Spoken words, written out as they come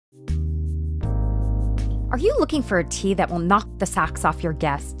Are you looking for a tea that will knock the socks off your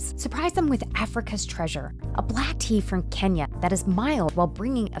guests? Surprise them with Africa's treasure, a black tea from Kenya that is mild while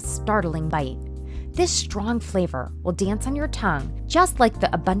bringing a startling bite. This strong flavor will dance on your tongue, just like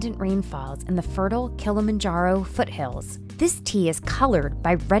the abundant rainfalls in the fertile Kilimanjaro foothills. This tea is colored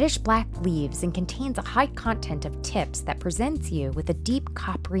by reddish-black leaves and contains a high content of tips that presents you with a deep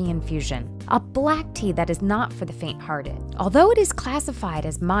coppery infusion. A black tea that is not for the faint-hearted. Although it is classified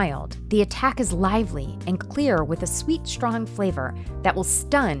as mild, the attack is lively and clear with a sweet, strong flavor that will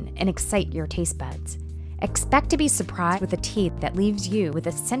stun and excite your taste buds. Expect to be surprised with a tea that leaves you with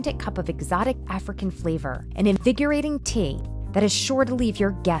a scented cup of exotic African flavor, an invigorating tea that is sure to leave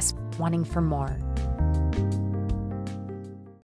your guests wanting for more.